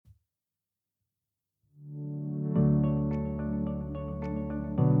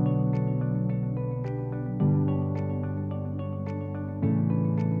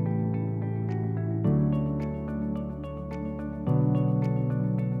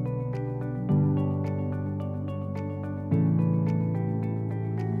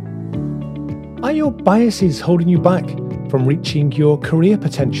Are your biases holding you back from reaching your career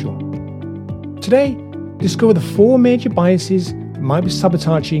potential? Today, discover the 4 major biases that might be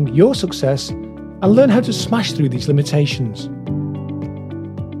sabotaging your success and learn how to smash through these limitations.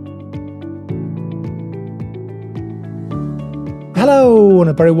 Hello, and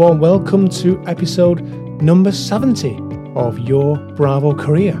a very warm welcome to episode number 70 of Your Bravo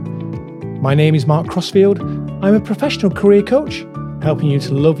Career. My name is Mark Crossfield. I'm a professional career coach, helping you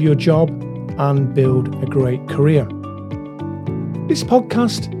to love your job and build a great career. This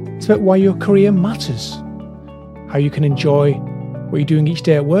podcast is about why your career matters, how you can enjoy what you're doing each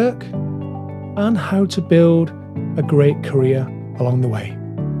day at work, and how to build a great career along the way.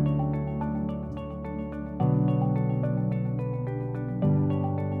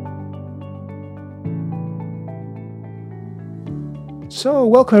 So,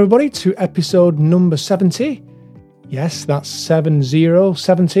 welcome everybody to episode number 70. Yes, that's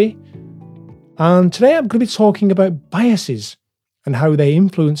 70. And today I'm going to be talking about biases and how they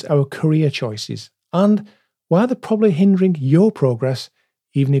influence our career choices and why they're probably hindering your progress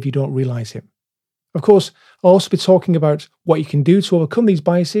even if you don't realise it. Of course, I'll also be talking about what you can do to overcome these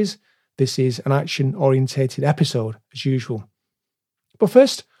biases. This is an action-orientated episode, as usual. But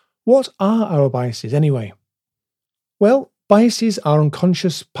first, what are our biases anyway? Well, biases are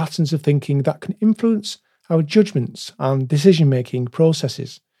unconscious patterns of thinking that can influence our judgments and decision-making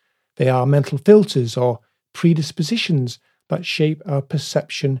processes. They are mental filters or predispositions that shape our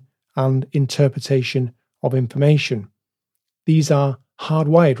perception and interpretation of information. These are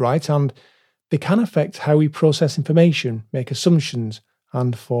hardwired, right? And they can affect how we process information, make assumptions,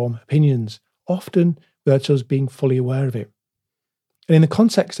 and form opinions, often without us being fully aware of it. And in the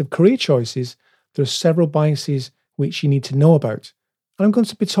context of career choices, there are several biases which you need to know about. And I'm going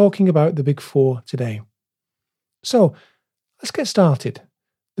to be talking about the big 4 today. So, let's get started.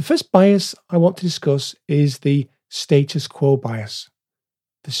 The first bias I want to discuss is the status quo bias.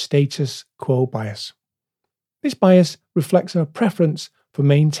 The status quo bias. This bias reflects our preference for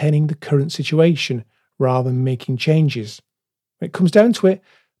maintaining the current situation rather than making changes. When it comes down to it,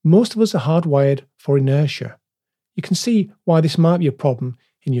 most of us are hardwired for inertia. You can see why this might be a problem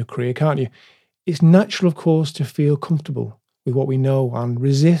in your career, can't you? It's natural, of course, to feel comfortable with what we know and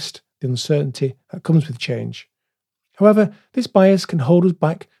resist the uncertainty that comes with change. However, this bias can hold us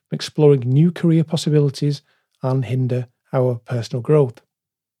back from exploring new career possibilities and hinder our personal growth.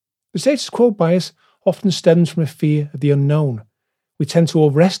 The status quo bias often stems from a fear of the unknown. We tend to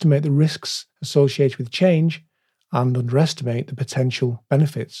overestimate the risks associated with change and underestimate the potential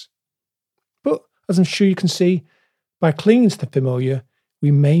benefits. But, as I'm sure you can see, by clinging to the familiar, we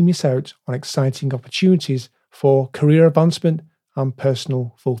may miss out on exciting opportunities for career advancement and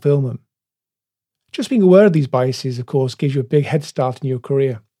personal fulfillment. Just being aware of these biases, of course, gives you a big head start in your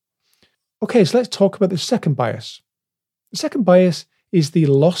career. Okay, so let's talk about the second bias. The second bias is the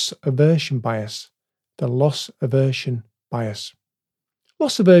loss aversion bias. The loss aversion bias.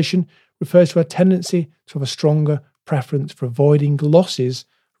 Loss aversion refers to a tendency to have a stronger preference for avoiding losses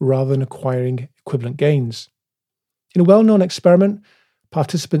rather than acquiring equivalent gains. In a well-known experiment,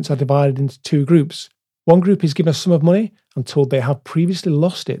 participants are divided into 2 groups. One group is given a sum of money and told they have previously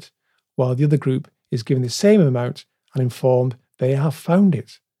lost it, while the other group is given the same amount and informed they have found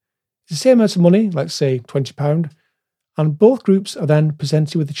it. It's the same amount of money, let's say £20, and both groups are then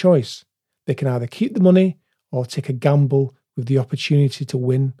presented with a choice. They can either keep the money or take a gamble with the opportunity to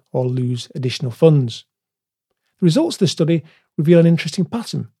win or lose additional funds. The results of the study reveal an interesting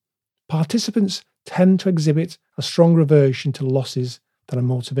pattern. Participants tend to exhibit a stronger aversion to losses than a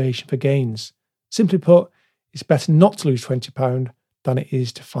motivation for gains. Simply put, it's better not to lose £20 than it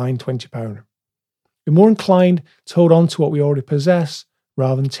is to find £20. We're more inclined to hold on to what we already possess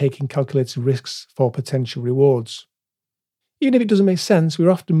rather than taking calculated risks for potential rewards. Even if it doesn't make sense, we're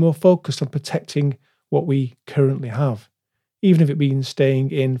often more focused on protecting what we currently have, even if it means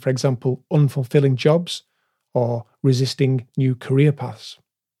staying in, for example, unfulfilling jobs or resisting new career paths.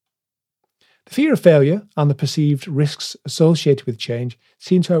 The fear of failure and the perceived risks associated with change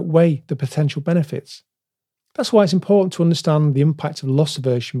seem to outweigh the potential benefits. That's why it's important to understand the impact of loss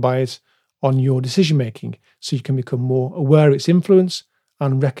aversion bias on your decision making so you can become more aware of its influence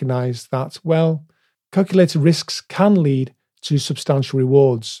and recognise that, well, calculated risks can lead to substantial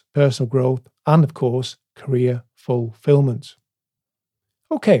rewards, personal growth, and of course, career fulfillment.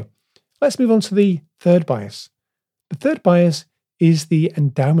 Okay, let's move on to the third bias. The third bias is the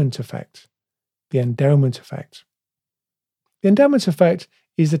endowment effect. The endowment effect. The endowment effect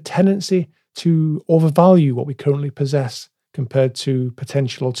is the tendency to overvalue what we currently possess compared to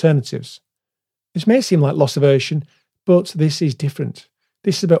potential alternatives. This may seem like loss aversion, but this is different.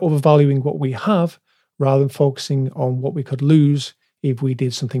 This is about overvaluing what we have rather than focusing on what we could lose if we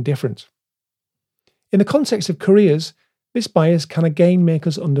did something different. In the context of careers, this bias can again make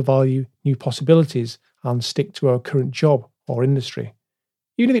us undervalue new possibilities and stick to our current job or industry,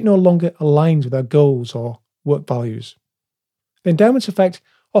 even if it no longer aligns with our goals or work values. The endowment effect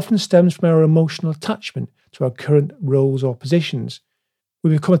often stems from our emotional attachment to our current roles or positions. We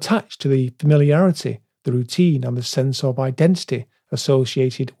become attached to the familiarity, the routine, and the sense of identity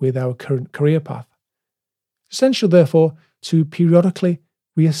associated with our current career path. It's essential, therefore, to periodically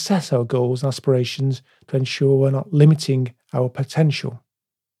reassess our goals and aspirations to ensure we're not limiting our potential.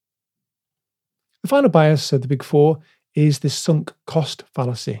 The final bias of the Big Four is the sunk cost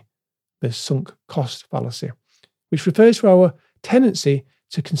fallacy. The sunk cost fallacy, which refers to our tendency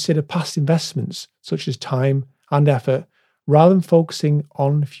to consider past investments such as time and effort rather than focusing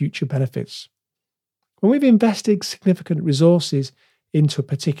on future benefits. When we've invested significant resources into a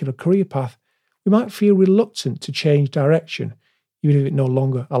particular career path, we might feel reluctant to change direction, even if it no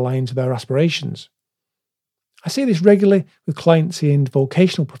longer aligns with our aspirations. I see this regularly with clients in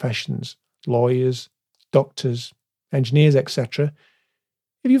vocational professions, lawyers, doctors, engineers, etc.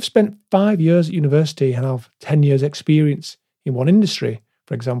 If you've spent 5 years at university and have 10 years' experience in one industry,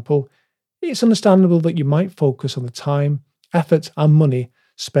 for example, it's understandable that you might focus on the time, effort, and money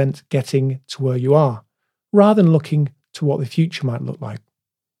spent getting to where you are, rather than looking to what the future might look like.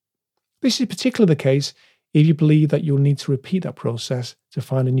 This is particularly the case if you believe that you'll need to repeat that process to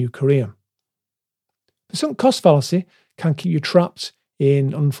find a new career. The sunk cost fallacy can keep you trapped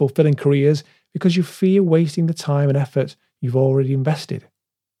in unfulfilling careers because you fear wasting the time and effort you've already invested.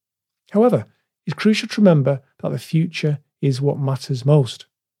 However, it's crucial to remember that the future is what matters most.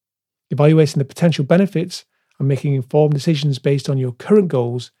 Evaluating the potential benefits and making informed decisions based on your current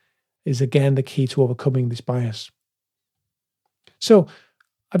goals is again the key to overcoming this bias. So,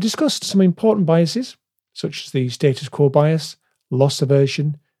 I've discussed some important biases, such as the status quo bias, loss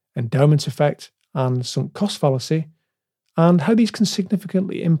aversion, endowment effect, and sunk cost fallacy, and how these can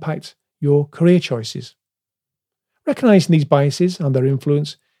significantly impact your career choices. Recognizing these biases and their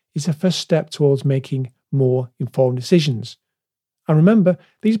influence is the first step towards making more informed decisions. And remember,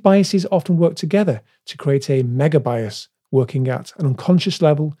 these biases often work together to create a mega bias working at an unconscious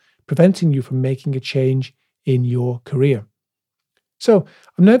level, preventing you from making a change in your career. So,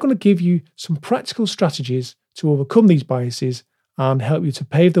 I'm now going to give you some practical strategies to overcome these biases and help you to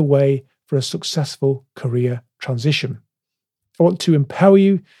pave the way for a successful career transition. I want to empower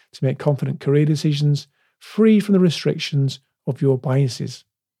you to make confident career decisions free from the restrictions of your biases.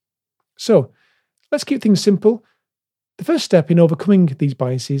 So, let's keep things simple. The first step in overcoming these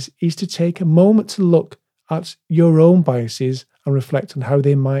biases is to take a moment to look at your own biases and reflect on how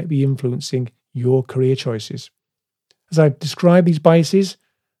they might be influencing your career choices. As I've described these biases,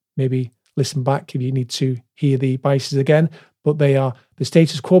 maybe listen back if you need to hear the biases again, but they are the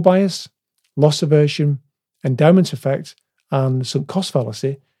status quo bias, loss aversion, endowment effect, and sunk cost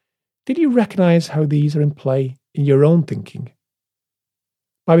fallacy. Did you recognize how these are in play in your own thinking?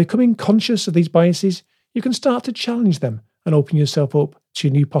 By becoming conscious of these biases, you can start to challenge them and open yourself up to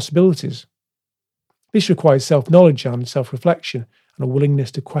new possibilities. This requires self-knowledge and self-reflection and a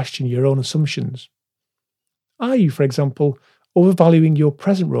willingness to question your own assumptions. Are you, for example, overvaluing your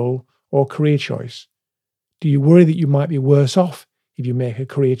present role or career choice? Do you worry that you might be worse off if you make a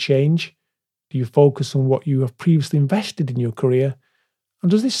career change? Do you focus on what you have previously invested in your career?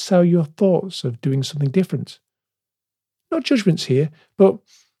 And does this sour your thoughts of doing something different? No judgments here, but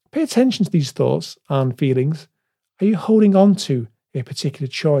pay attention to these thoughts and feelings. Are you holding on to a particular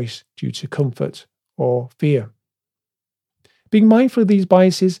choice due to comfort or fear? Being mindful of these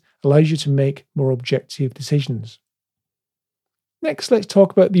biases allows you to make more objective decisions. Next, let's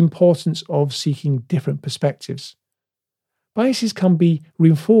talk about the importance of seeking different perspectives. Biases can be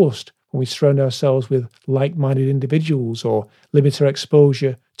reinforced when we surround ourselves with like-minded individuals or limit our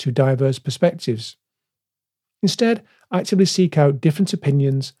exposure to diverse perspectives. Instead, actively seek out different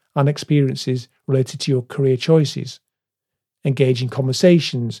opinions and experiences related to your career choices. Engage in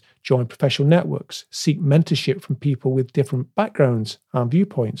conversations, join professional networks, seek mentorship from people with different backgrounds and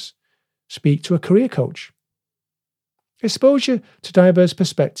viewpoints. Speak to a career coach. Exposure to diverse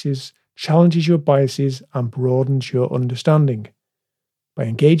perspectives challenges your biases and broadens your understanding. By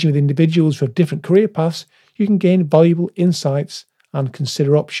engaging with individuals who have different career paths, you can gain valuable insights and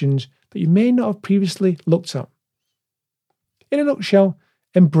consider options that you may not have previously looked at. In a nutshell,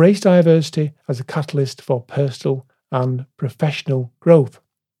 embrace diversity as a catalyst for personal and professional growth.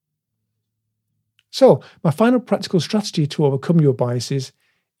 So, my final practical strategy to overcome your biases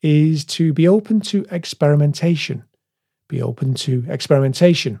is to be open to experimentation. be open to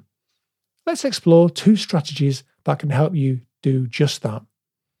experimentation. Let's explore 2 strategies that can help you do just that.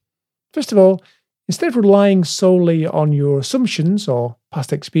 First of all, instead of relying solely on your assumptions or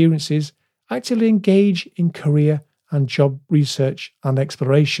past experiences, actively engage in career and job research and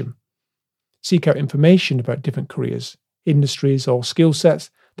exploration. Seek out information about different careers, industries, or skill sets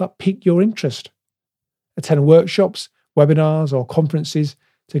that pique your interest. Attend workshops, webinars, or conferences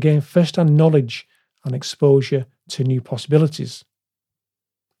to gain first-hand knowledge and exposure to new possibilities.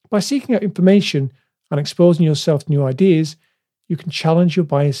 By seeking out information and exposing yourself to new ideas, you can challenge your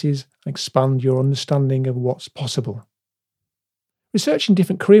biases and expand your understanding of what's possible. Researching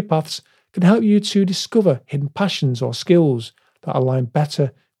different career paths can help you to discover hidden passions or skills that align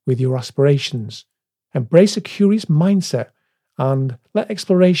better with your aspirations. Embrace a curious mindset and let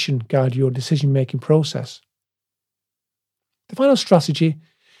exploration guide your decision-making process. The final strategy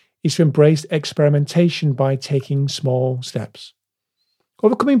is to embrace experimentation by taking small steps.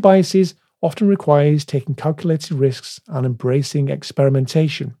 Overcoming biases often requires taking calculated risks and embracing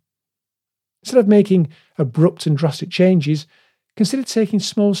experimentation. Instead of making abrupt and drastic changes, consider taking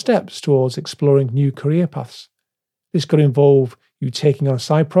small steps towards exploring new career paths. This could involve you taking on a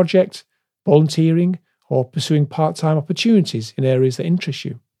side project, volunteering, or pursuing part-time opportunities in areas that interest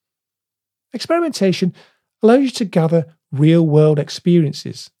you. Experimentation allows you to gather real-world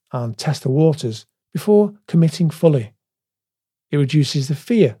experiences and test the waters before committing fully. It reduces the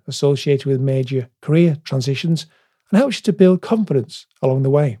fear associated with major career transitions and helps you to build confidence along the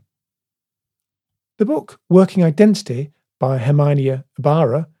way. The book Working Identity by Hermione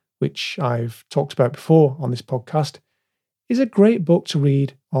Ibarra, which I've talked about before on this podcast, is a great book to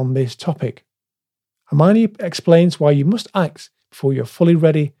read on this topic. Hermione explains why you must act before you're fully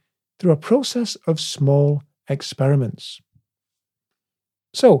ready through a process of small experiments.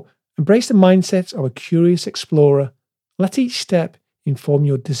 So, embrace the mindset of a curious explorer. Let each step inform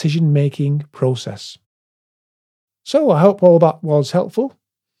your decision-making process. So, I hope all that was helpful.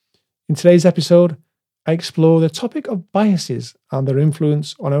 In today's episode, I explore the topic of biases and their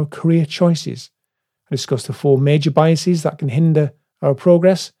influence on our career choices. I discussed the 4 major biases that can hinder our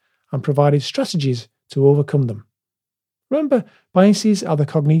progress and provided strategies to overcome them. Remember, biases are the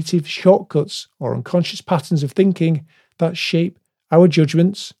cognitive shortcuts or unconscious patterns of thinking that shape our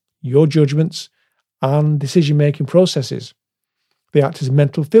judgments, your judgments, and decision-making processes. They act as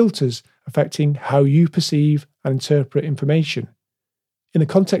mental filters affecting how you perceive and interpret information. In the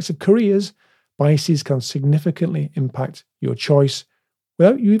context of careers, biases can significantly impact your choice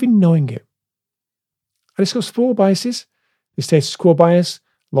without you even knowing it. I discussed 4 biases: the status quo bias,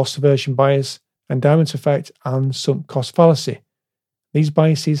 loss aversion bias, endowment effect, and sunk cost fallacy. These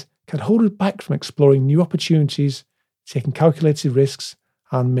biases can hold us back from exploring new opportunities, taking calculated risks,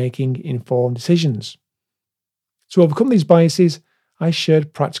 and making informed decisions. To overcome these biases, I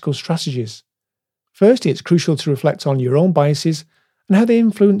shared practical strategies. Firstly, it's crucial to reflect on your own biases and how they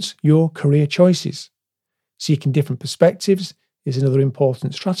influence your career choices. Seeking different perspectives is another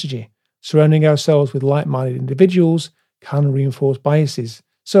important strategy. Surrounding ourselves with like-minded individuals can reinforce biases,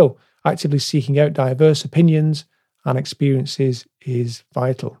 so actively seeking out diverse opinions and experiences is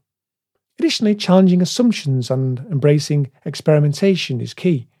vital. Additionally, challenging assumptions and embracing experimentation is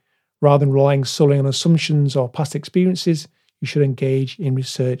key. Rather than relying solely on assumptions or past experiences, you should engage in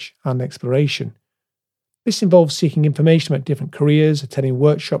research and exploration. This involves seeking information about different careers, attending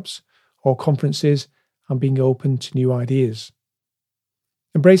workshops or conferences, and being open to new ideas.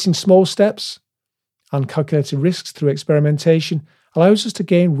 Embracing small steps and calculated risks through experimentation allows us to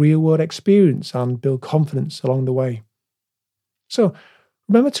gain real-world experience and build confidence along the way. So,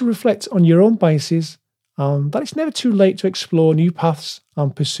 remember to reflect on your own biases and that it's never too late to explore new paths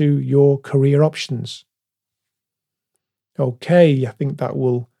and pursue your career options. Okay, I think that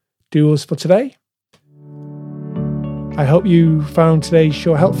will do us for today. I hope you found today's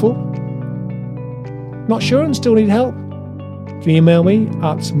show helpful. Not sure and still need help? You can email me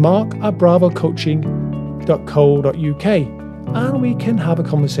at mark@bravocoaching.co.uk and we can have a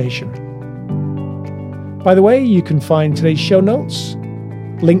conversation. By the way, you can find today's show notes,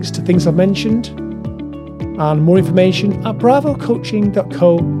 links to things I've mentioned, and more information at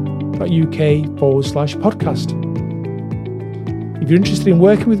bravocoaching.co.uk/podcast. If you're interested in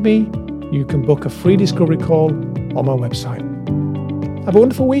working with me, you can book a free discovery call on my website. Have a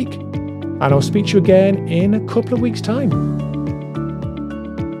wonderful week, and I'll speak to you again in a couple of weeks' time.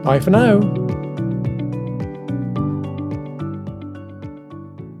 Bye for now.